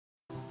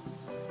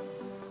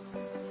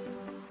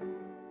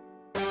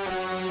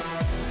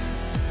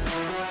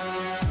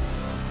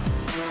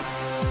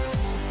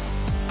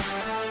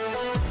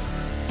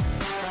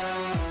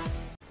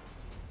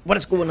What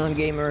is going on,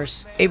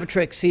 gamers?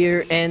 Aevatrex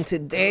here, and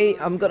today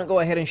I'm gonna go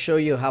ahead and show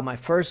you how my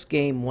first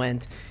game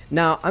went.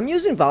 Now, I'm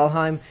using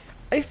Valheim.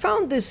 I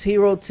found this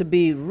hero to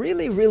be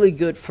really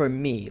good for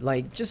me.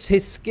 Like, just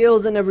his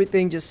skills and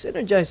everything just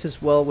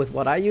synergizes well with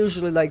what I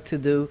usually like to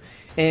do.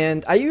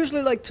 And I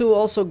usually like to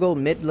also go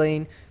mid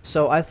lane,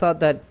 so I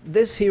thought that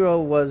this hero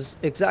was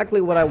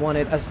exactly what I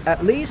wanted, as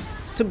at least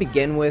to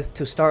begin with,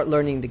 to start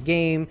learning the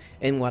game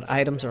and what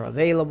items are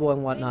available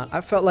and whatnot.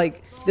 I felt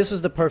like this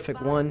was the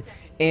perfect one,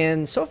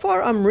 and so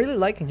far I'm really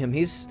liking him.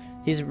 He's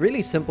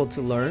really simple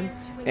to learn,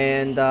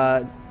 and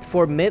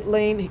for mid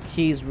lane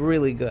he's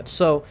really good.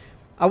 So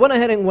I went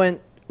ahead and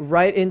went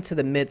right into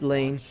the mid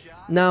lane.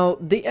 Now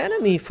the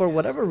enemy, for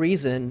whatever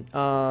reason,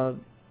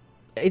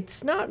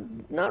 it's not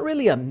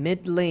really a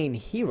mid lane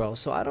hero,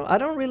 so I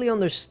don't really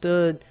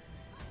understood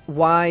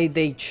why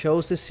they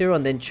chose this hero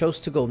and then chose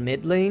to go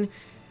mid lane.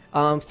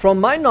 From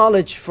my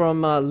knowledge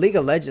from League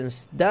of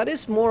Legends, that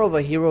is more of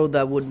a hero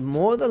that would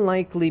more than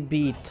likely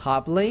be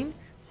top lane,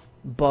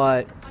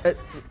 but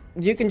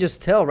you can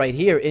just tell right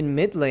here in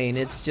mid lane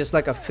it's just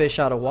like a fish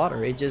out of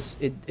water.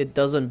 It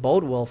doesn't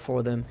bode well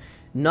for them.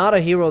 Not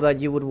a hero that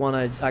you would want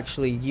to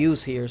actually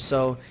use here,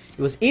 so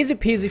it was easy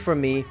peasy for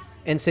me.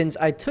 And since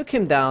I took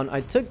him down,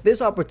 I took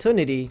this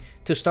opportunity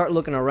to start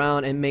looking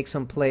around and make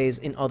some plays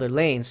in other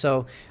lanes.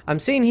 So I'm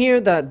seeing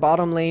here that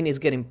bottom lane is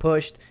getting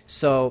pushed,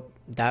 so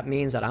that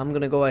means that I'm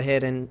going to go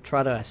ahead and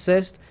try to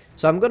assist.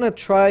 So I'm going to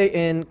try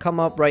and come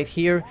up right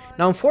here.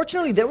 Now,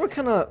 unfortunately, they were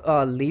kind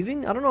of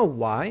leaving. I don't know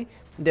why.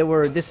 They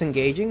were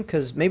disengaging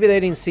because maybe they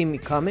didn't see me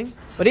coming.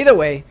 But either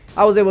way,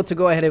 I was able to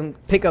go ahead and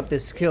pick up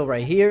this kill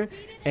right here.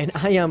 And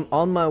I am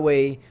on my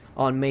way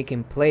on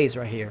making plays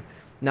right here.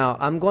 Now,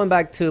 I'm going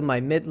back to my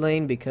mid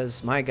lane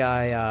because my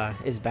guy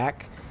is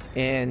back.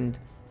 And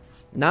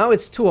now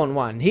it's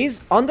 2-on-1.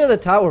 He's under the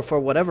tower for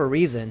whatever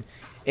reason.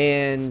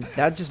 And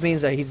that just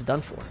means that he's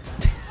done for.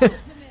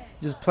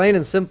 Just plain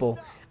and simple.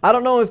 I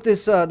don't know if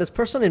this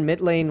person in mid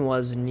lane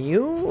was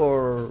new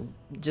or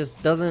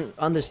just doesn't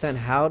understand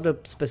how to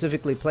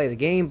specifically play the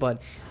game.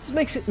 But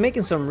this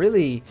making some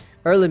really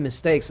early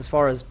mistakes as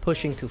far as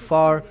pushing too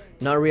far,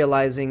 not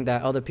realizing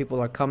that other people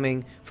are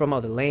coming from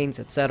other lanes,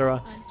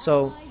 etc.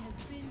 So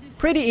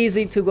pretty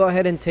easy to go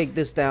ahead and take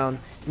this down.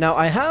 Now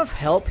I have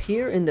help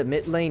here in the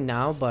mid lane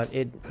now, but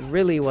it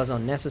really was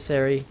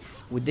unnecessary.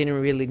 We didn't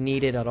really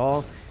need it at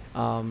all.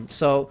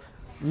 So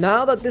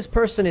now that this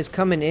person is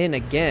coming in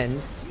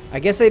again, I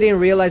guess they didn't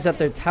realize that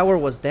their tower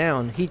was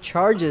down. He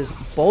charges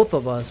both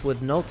of us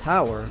with no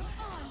tower.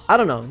 I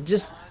don't know,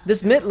 just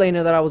this mid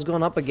laner that I was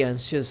going up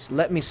against just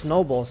let me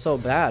snowball so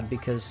bad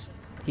because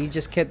he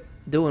just kept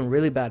doing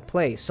really bad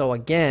plays. So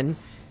again,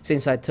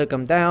 since I took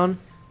him down,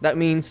 that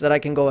means that I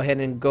can go ahead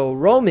and go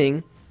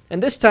roaming,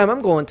 and this time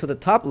I'm going to the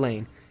top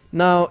lane.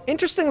 Now,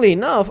 interestingly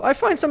enough, I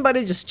find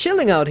somebody just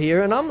chilling out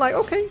here, and I'm like,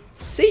 okay,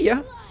 see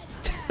ya.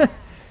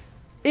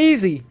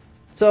 Easy.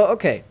 So,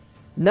 okay,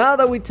 now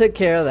that we took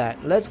care of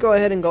that, let's go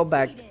ahead and go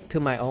back to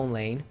my own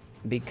lane,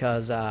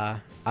 because I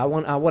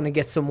want to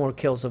get some more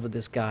kills over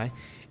this guy.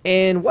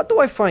 And what do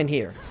I find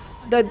here?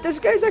 That this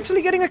guy's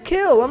actually getting a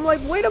kill. I'm like,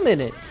 wait a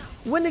minute.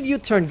 When did you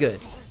turn good?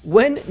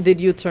 When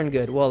did you turn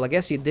good? Well, I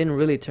guess you didn't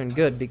really turn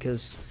good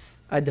because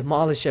I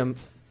demolished him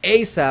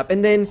ASAP.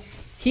 And then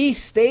he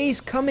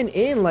stays coming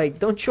in. Like,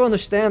 don't you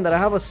understand that I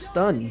have a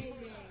stun?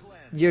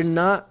 You're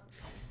not...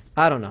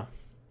 I don't know.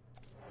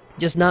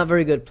 Just not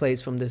very good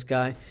plays from this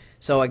guy.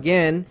 So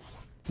again,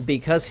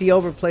 because he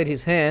overplayed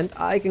his hand,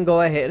 I can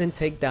go ahead and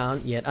take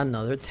down yet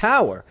another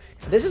tower.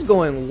 This is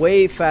going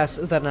way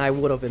faster than I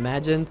would have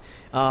imagined.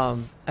 I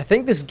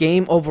think this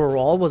game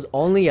overall was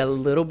only a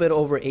little bit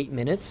over 8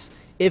 minutes.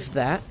 If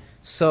that.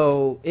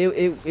 So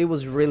it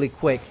was really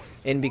quick,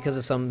 and because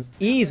of some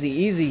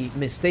easy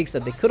mistakes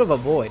that they could have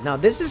avoided. Now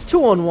this is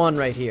 2-on-1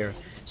 right here,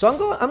 so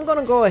I'm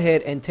gonna go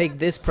ahead and take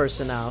this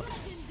person out,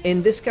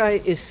 and this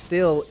guy is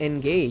still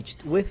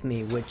engaged with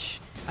me, which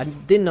I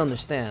didn't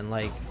understand.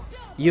 Like,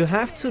 you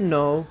have to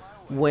know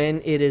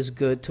when it is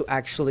good to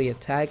actually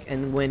attack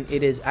and when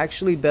it is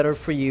actually better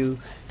for you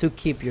to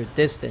keep your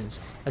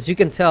distance. As you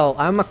can tell,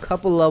 I'm a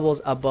couple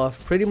levels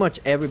above pretty much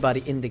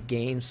everybody in the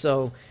game,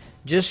 so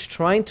just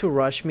trying to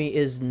rush me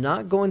is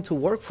not going to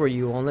work for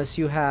you unless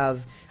you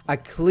have a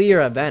clear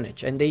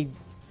advantage, and they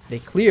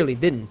clearly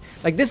didn't.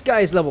 Like, this guy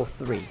is level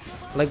 3.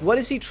 Like, what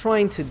is he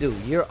trying to do?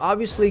 You're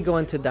obviously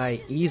going to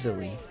die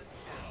easily.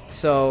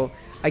 So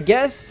I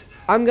guess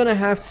I'm gonna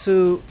have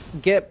to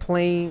get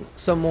playing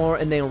some more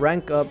and then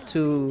rank up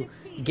to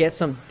get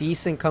some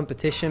decent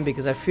competition,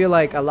 because I feel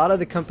like a lot of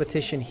the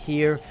competition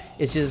here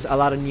is just a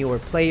lot of newer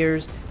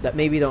players that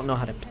maybe don't know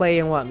how to play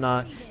and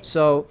whatnot.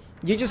 So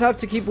you just have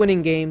to keep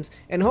winning games,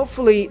 and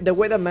hopefully the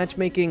way that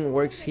matchmaking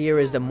works here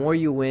is the more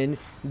you win,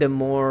 the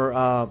more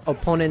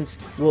opponents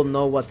will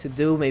know what to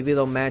do. Maybe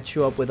they'll match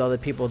you up with other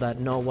people that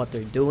know what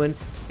they're doing.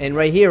 And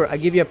right here, I'll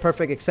give you a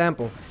perfect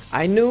example.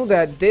 I knew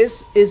that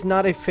this is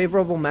not a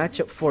favorable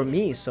matchup for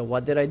me, so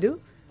what did I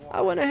do?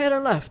 I went ahead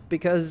and left,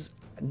 because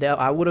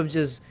I would have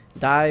just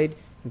died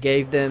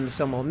gave them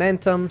some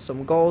momentum,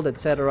 some gold,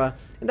 etc.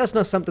 And that's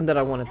not something that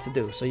I wanted to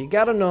do. So you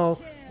gotta know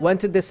when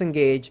to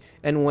disengage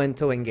and when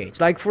to engage.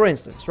 Like for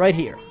instance, right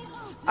here,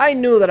 I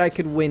knew that I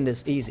could win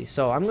this easy,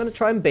 so I'm gonna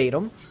try and bait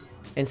them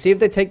and see if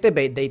they take the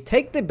bait. They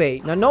take the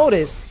bait. Now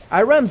notice,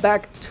 I ran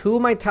back to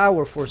my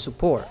tower for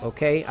support,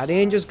 okay? I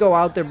didn't just go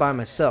out there by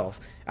myself.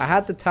 I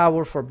had the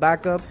tower for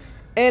backup,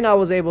 and I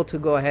was able to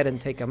go ahead and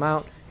take them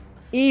out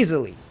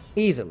easily.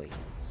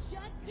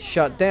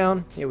 Shut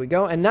down. Here we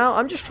go. And now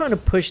I'm just trying to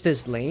push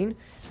this lane.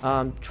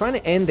 Trying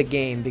to end the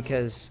game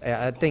because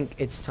I think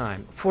it's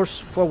time. For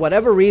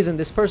whatever reason,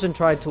 this person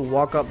tried to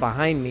walk up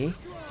behind me.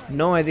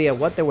 No idea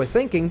what they were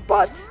thinking,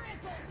 but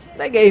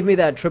they gave me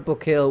that triple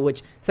kill,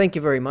 which, thank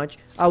you very much.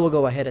 I will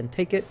go ahead and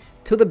take it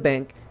to the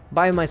bank,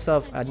 buy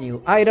myself a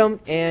new item,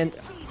 and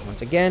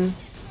once again,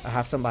 I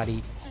have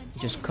somebody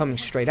just coming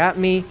straight at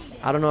me.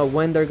 I don't know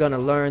when they're gonna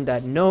learn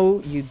that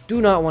no, you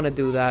do not want to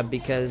do that,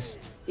 because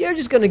you're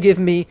just gonna give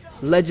me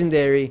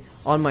legendary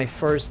on my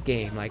first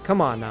game. Like,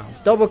 come on now.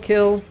 Double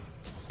kill,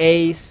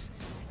 ace,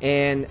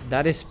 and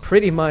that is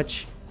pretty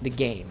much the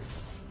game.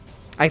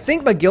 I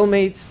think my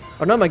guildmates,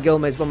 or not my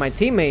guildmates, but my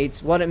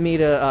teammates wanted me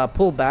to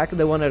pull back.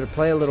 They wanted to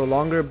play a little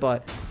longer,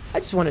 but I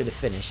just wanted to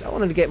finish. I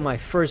wanted to get my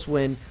first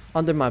win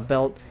under my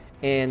belt,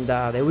 and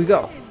there we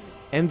go.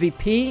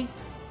 MVP,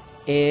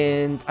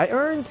 and I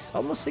earned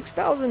almost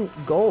 6,000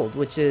 gold,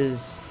 which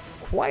is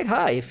quite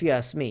high if you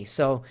ask me.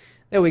 So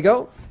there we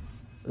go.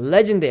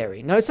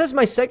 Legendary. Now it says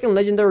my second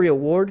legendary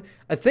award.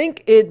 I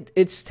think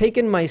it's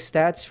taken my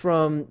stats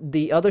from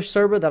the other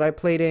server that I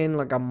played in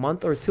like a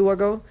month or two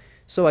ago.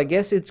 So I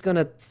guess it's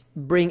gonna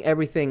bring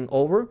everything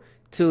over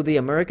to the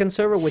American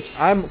server, which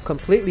I'm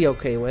completely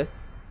okay with.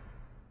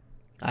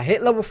 I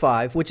hit level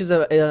 5, which is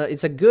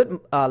it's a good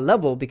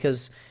level,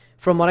 because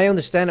from what I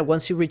understand,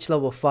 once you reach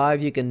level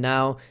 5, you can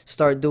now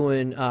start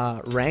doing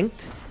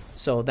ranked.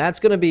 So that's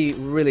gonna be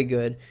really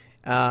good.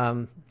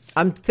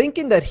 I'm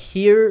thinking that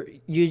here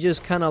you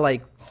just kind of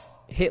like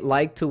hit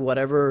like to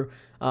whatever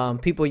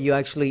people you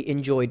actually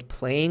enjoyed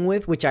playing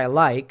with, which I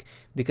like,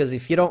 because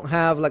if you don't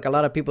have like a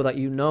lot of people that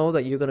you know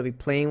that you're going to be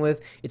playing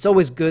with, it's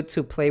always good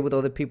to play with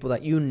other people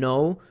that you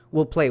know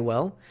will play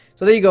well.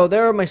 So there you go.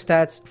 There are my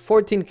stats: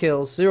 14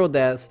 kills, 0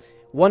 deaths,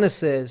 1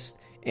 assist,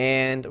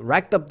 and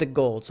racked up the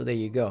gold. So there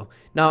you go.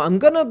 Now I'm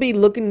gonna be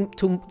looking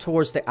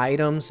towards the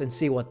items and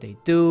see what they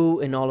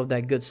do and all of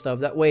that good stuff.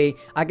 That way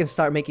I can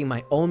start making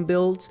my own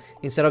builds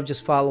instead of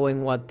just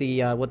following what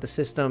the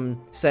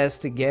system says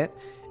to get.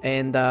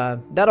 And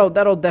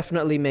that'll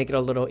definitely make it a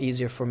little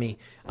easier for me.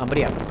 But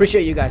yeah,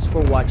 appreciate you guys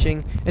for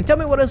watching, and tell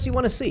me what else you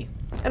want to see.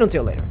 And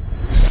until later,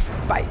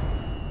 bye.